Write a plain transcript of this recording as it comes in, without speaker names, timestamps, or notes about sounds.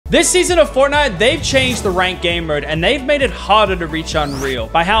This season of Fortnite, they've changed the ranked game mode and they've made it harder to reach Unreal.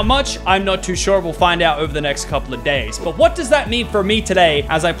 By how much, I'm not too sure. We'll find out over the next couple of days. But what does that mean for me today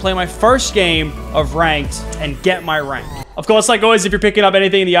as I play my first game of ranked and get my rank? Of course, like always, if you're picking up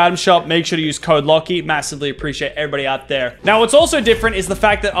anything in the item shop, make sure to use code Lockie. Massively appreciate everybody out there. Now, what's also different is the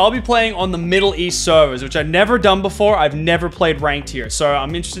fact that I'll be playing on the Middle East servers, which I've never done before. I've never played ranked here. So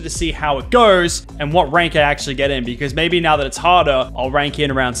I'm interested to see how it goes and what rank I actually get in, because maybe now that it's harder, I'll rank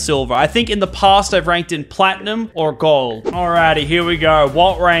in around silver. I think in the past, I've ranked in platinum or gold. Alrighty, here we go.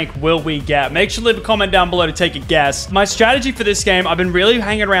 What rank will we get? Make sure to leave a comment down below to take a guess. My strategy for this game, I've been really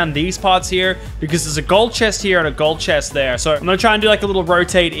hanging around these parts here because there's a gold chest here and a gold chest there. So I'm gonna try and do like a little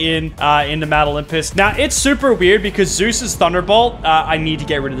rotate into Mount Olympus. Now it's super weird because Zeus's Thunderbolt, I need to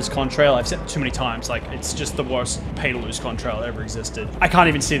get rid of this contrail. I've said it too many times. Like, it's just the worst pay to lose contrail that ever existed. I can't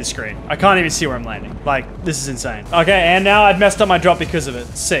even see the screen. I can't even see where I'm landing. Like, this is insane. Okay, and now I've messed up my drop because of it.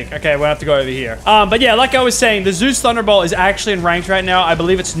 Sick. Okay, we'll have to go over here. But yeah, like I was saying, the Zeus Thunderbolt is actually in ranked right now. I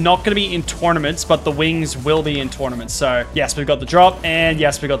believe it's not gonna be in tournaments, but the wings will be in tournaments. So yes, we've got the drop, and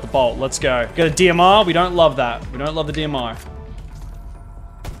yes, we got the bolt. Let's go. Got a DMR. We don't love that. We don't love the DMR.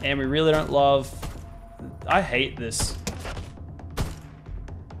 And we really don't love... I hate this.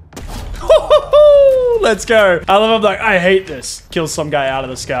 Let's go. I love him like, I hate this. Kill some guy out of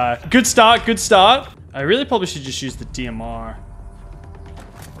the sky. Good start, good start. I really probably should just use the DMR.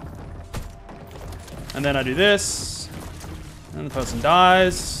 And then I do this. And the person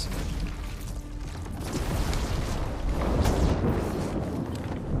dies.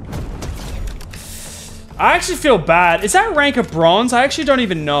 I actually feel bad. Is that rank of bronze? I actually don't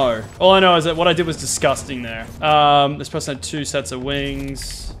even know. All I know is that what I did was disgusting there. This person had 2 sets of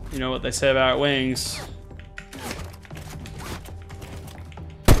wings. You know what they say about wings.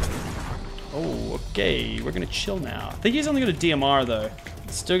 Oh, okay. We're gonna chill now. I think he's only got a DMR though.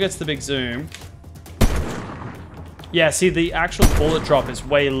 Still gets the big zoom. Yeah, see, the actual bullet drop is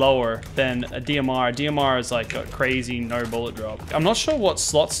way lower than a DMR. A DMR is like a crazy no bullet drop. I'm not sure what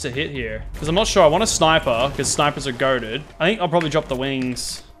slots to hit here, because I'm not sure. I want a sniper, because snipers are goated. I think I'll probably drop the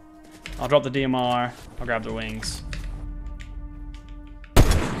wings. I'll drop the DMR. I'll grab the wings.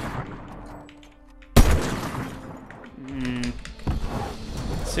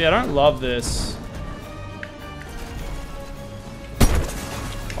 See, I don't love this.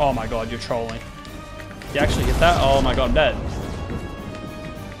 Oh my god, you're trolling. You actually hit that? Oh my god, I'm dead.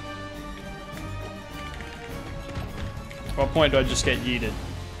 At what point do I just get yeeted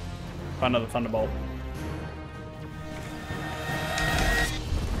by another Thunderbolt?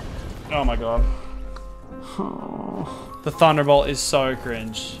 Oh my god. The Thunderbolt is so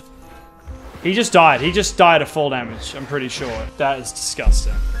cringe. He just died. He just died of full damage, I'm pretty sure. That is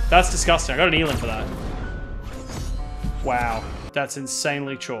disgusting. That's disgusting. I got an Elin for that. Wow. That's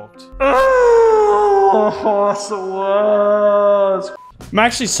insanely chalked. Oh, that's the worst. I'm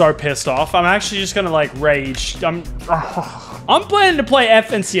actually so pissed off. I'm actually just gonna like rage. I'm planning to play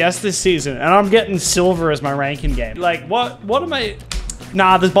FNCS this season, and I'm getting silver as my ranking game. Like, what am I?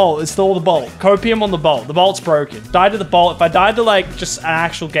 Nah, the bolt. It's still the bolt. Copium on the bolt. The bolt's broken. Died to the bolt. If I died to like just an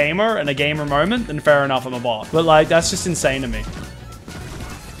actual gamer and a gamer moment, then fair enough, I'm a bot. But like, that's just insane to me.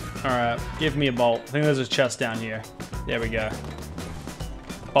 All right, give me a bolt. I think there's a chest down here. There we go.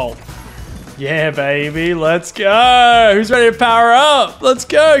 Bolt. Yeah, baby. Let's go. Who's ready to power up? Let's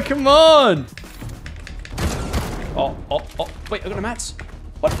go. Come on. Oh. Wait, I got a mats.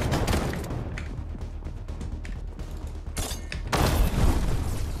 What?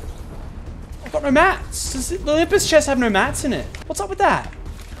 I got no mats. Does the Olympus chest have no mats in it? What's up with that?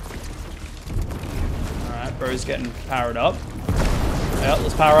 All right, bro's getting powered up. Yeah,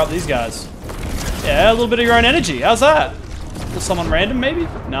 let's power up these guys. Yeah, a little bit of your own energy. How's that? Someone random, maybe?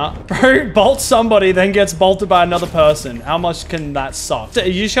 Nah. Bro bolts somebody, then gets bolted by another person. How much can that suck?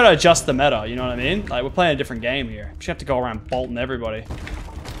 You just gotta adjust the meta, you know what I mean? Like, we're playing a different game here. You just have to go around bolting everybody.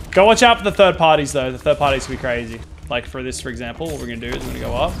 Go watch out for the third parties, though. The third parties can be crazy. Like, for this, for example, what we're gonna do is we're gonna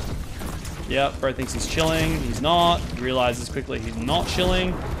go up. Yep, bro thinks he's chilling. He's not. He realizes quickly he's not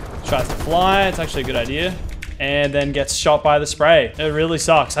chilling. Tries to fly. It's actually a good idea. And then gets shot by the spray. It really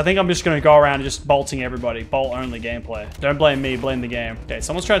sucks. I think I'm just gonna go around and just bolting everybody. Bolt only gameplay. Don't blame me, blame the game. Okay,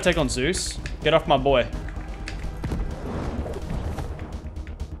 someone's trying to take on Zeus. Get off my boy.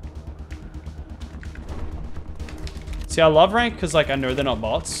 See, I love rank because like I know they're not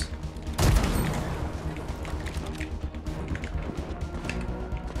bots.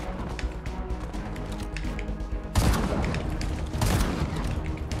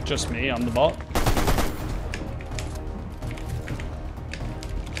 Just me, I'm the bot.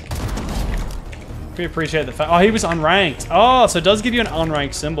 We appreciate the fact. Oh, he was unranked. Oh, so it does give you an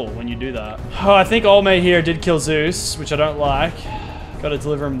unranked symbol when you do that. Oh, I think Olme here did kill Zeus, which I don't like. Gotta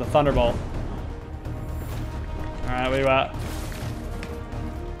deliver him the Thunderbolt. Alright, where you at?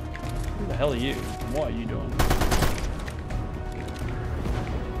 Who the hell are you? What are you doing?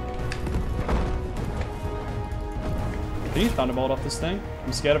 Can you Thunderbolt off this thing?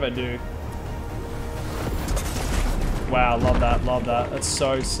 I'm scared if I do. Wow, love that, love that. That's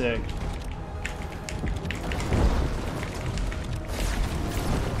so sick.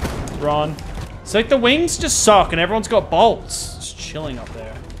 Run. It's like the wings just suck and everyone's got bolts. Just chilling up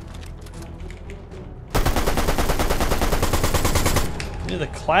there. Near the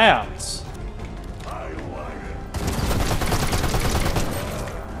clouds.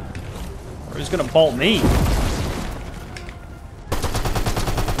 Or he's gonna bolt me.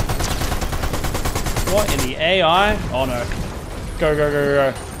 What in the AI? Oh no. Go, go, go,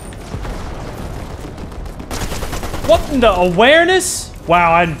 go. What in the awareness?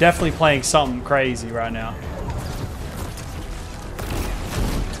 Wow, I'm definitely playing something crazy right now.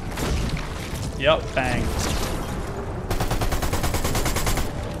 Yep, bang.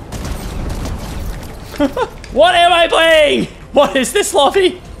 What am I playing? What is this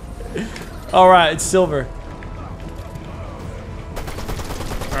lobby? Alright, it's silver.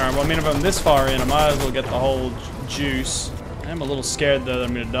 Alright, well, I mean, if I'm this far in, I might as well get the whole juice. I'm a little scared, though, that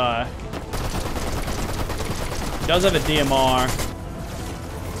I'm gonna die. He does have a DMR.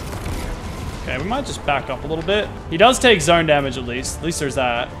 Okay, we might just back up a little bit. He does take zone damage, at least. At least there's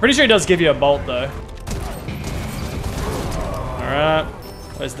that. Pretty sure he does give you a bolt, though. Alright.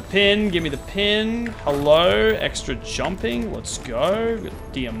 Where's the pin? Give me the pin. Hello. Extra jumping. Let's go. With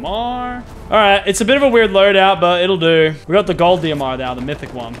DMR. Alright, it's a bit of a weird loadout, but it'll do. We got the gold DMR now, the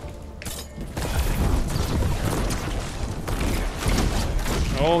mythic one.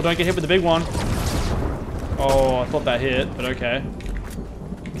 Oh, don't get hit with the big one. Oh, I thought that hit, but okay.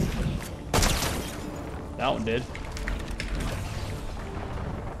 That one did.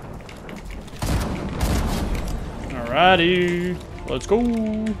 Alrighty. Let's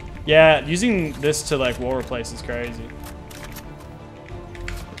go. Yeah, using this to like wall replace is crazy.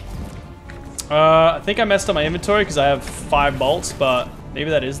 I think I messed up my inventory because I have 5 bolts, but maybe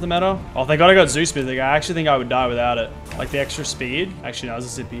that is the meta. Oh, thank God I got Zeus Mythic. I actually think I would die without it. Like the extra speed. Actually, no, there's a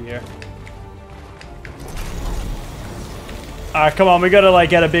zippy here. Alright, come on, we gotta like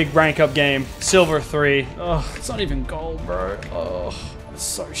get a big rank up game. Silver 3. Oh, it's not even gold, bro. Oh, it's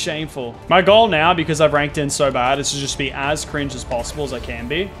so shameful. My goal now, because I've ranked in so bad, is to just be as cringe as possible as I can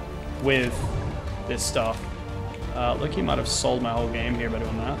be with this stuff. Look, he might have sold my whole game here by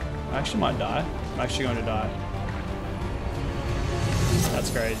doing that. I actually might die. I'm actually going to die. That's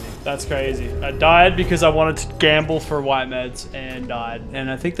crazy. That's crazy. I died because I wanted to gamble for white meds and died. And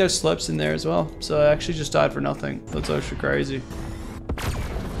I think there's slopes in there as well. So I actually just died for nothing. That's actually crazy.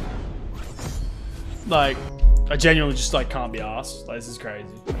 Like, I genuinely just like can't be arsed. Like, this is crazy.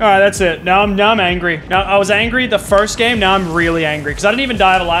 All right, that's it. Now I'm angry. Now I was angry the first game. Now I'm really angry because I didn't even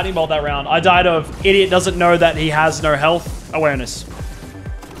die of a lightning bolt that round. I died of idiot doesn't know that he has no health awareness.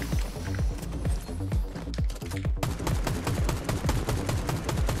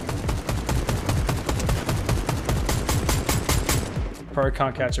 Pro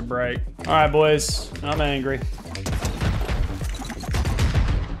can't catch a break. All right, boys. I'm angry.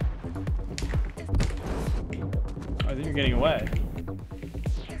 I think you're getting away.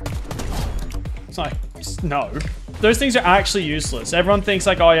 It's like, no. Those things are actually useless. Everyone thinks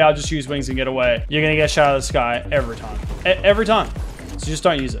like, oh yeah, I'll just use wings and get away. You're gonna get shot out of the sky every time. Every time. So just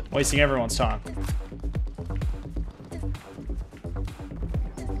don't use it. Wasting everyone's time.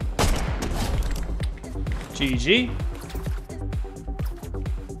 GG.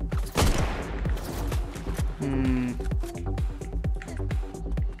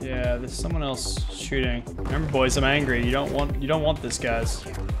 Yeah, there's someone else shooting. Remember, boys, I'm angry. You don't want this, guys.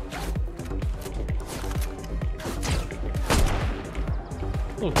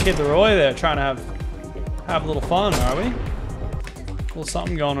 Little Kid Leroy there, trying to have a little fun, are we? A little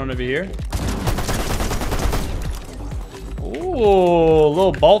something going on over here. Ooh, a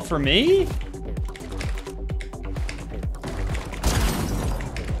little bolt for me.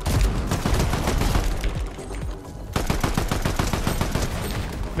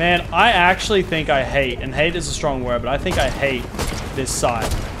 Man, I actually think I hate, and hate is a strong word, but I think I hate this side.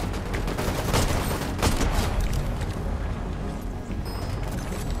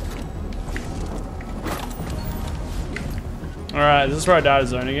 Alright, this is where I die to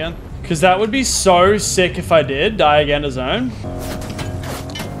zone again. Because that would be so sick if I did die again to zone.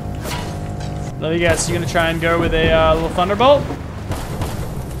 Let me guess, you're going to try and go with a little Thunderbolt?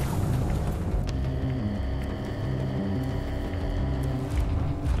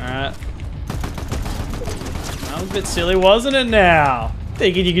 That was a bit silly, wasn't it now?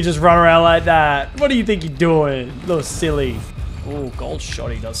 Thinking you could just run around like that. What do you think you're doing? Little silly. Oh, gold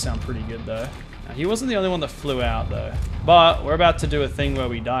shotty does sound pretty good though. Now, he wasn't the only one that flew out though. But we're about to do a thing where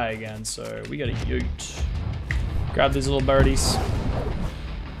we die again, so we gotta yeet. Grab these little birdies.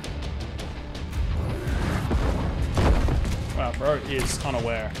 Wow, bro is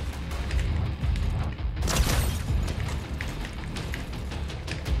unaware.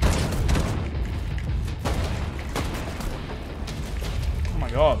 Oh my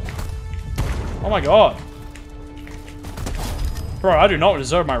god. Oh my god. Bro, I do not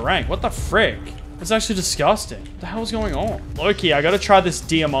deserve my rank. What the frick? It's actually disgusting. What the hell is going on? Loki, I gotta try this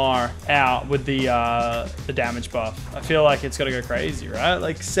DMR out with the damage buff. I feel like it's gotta go crazy, right?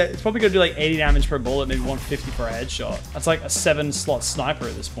 Like, it's probably gonna do like 80 damage per bullet, maybe 150 for a headshot. That's like a 7-slot sniper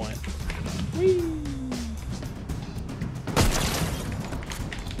at this point. Whee!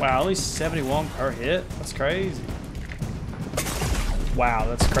 Wow, only 71 per hit? That's crazy. Wow,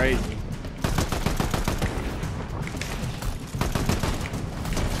 that's crazy.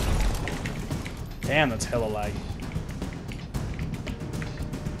 Damn, that's hella laggy.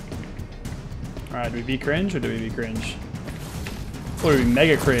 Alright, do we be cringe or do we be cringe? Or do we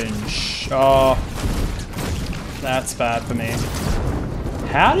mega cringe? Oh, that's bad for me.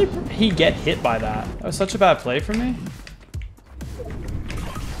 How did he get hit by that? That was such a bad play for me.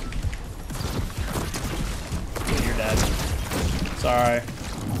 Yeah, you're dead. Sorry.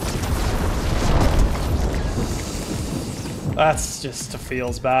 That's just a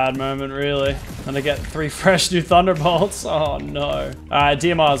feels bad moment, really. And I get 3 fresh new Thunderbolts. Oh, no. Alright,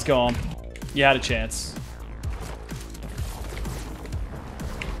 DMR's gone. You had a chance.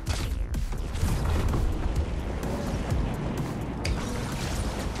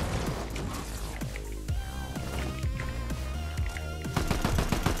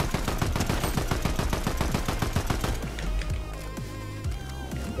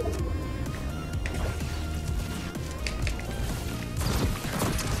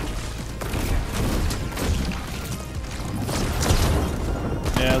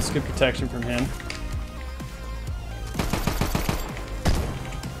 Yeah, that's good protection from him.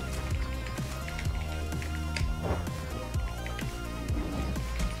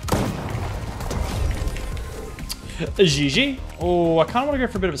 GG. Oh, I kind of want to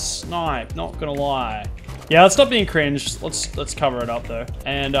go for a bit of a snipe, not gonna lie. Yeah, let's stop being cringe. Let's cover it up though.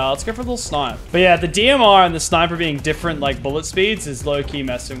 And let's go for a little snipe. But yeah, the DMR and the sniper being different like bullet speeds is low-key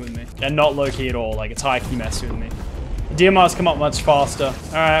messing with me. And not low-key at all, like it's high-key messing with me. The DMR's come up much faster.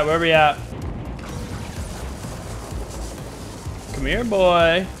 Alright, where are we at? Come here,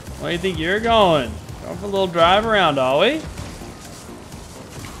 boy. Where do you think you're going? Going for a little drive around, are we? A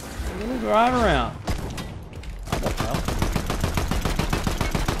little drive around. What the hell?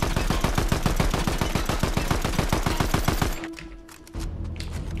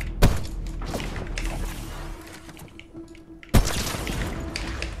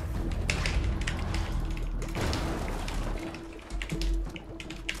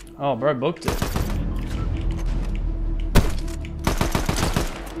 Oh, bro, booked it.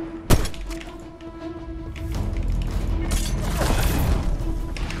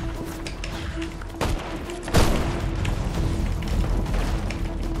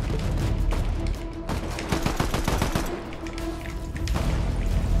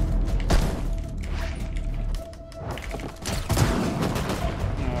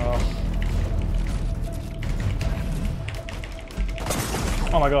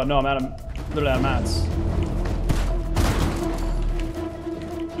 Oh my god, no, I'm literally out of mats.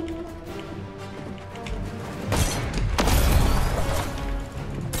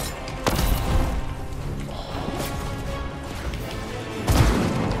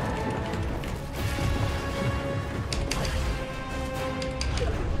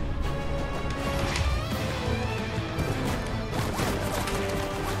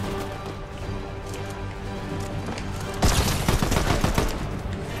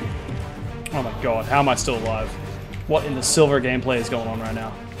 Oh my god, how am I still alive? What in the silver gameplay is going on right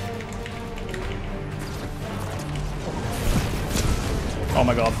now? Oh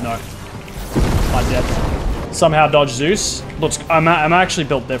my god, no. I'm dead. Somehow dodge Zeus. Looks, I'm actually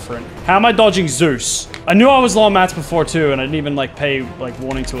built different. How am I dodging Zeus? I knew I was low on mats before too, and I didn't even like pay like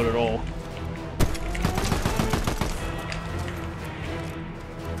warning to it at all.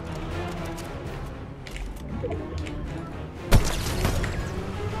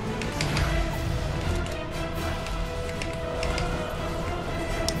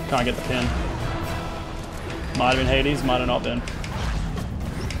 Can't get the pin. Might have been Hades, might have not been.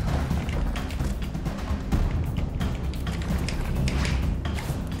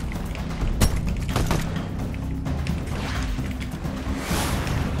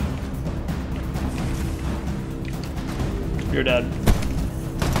 You're dead.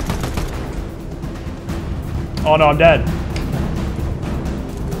 Oh no, I'm dead.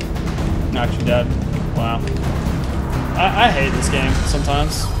 I'm actually dead. Wow. I hate this game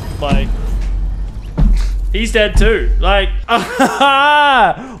sometimes. Like, he's dead too. Like,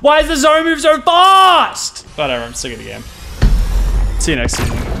 why is the zone move so fast? Whatever, I'm sick of the game. See you next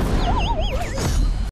season.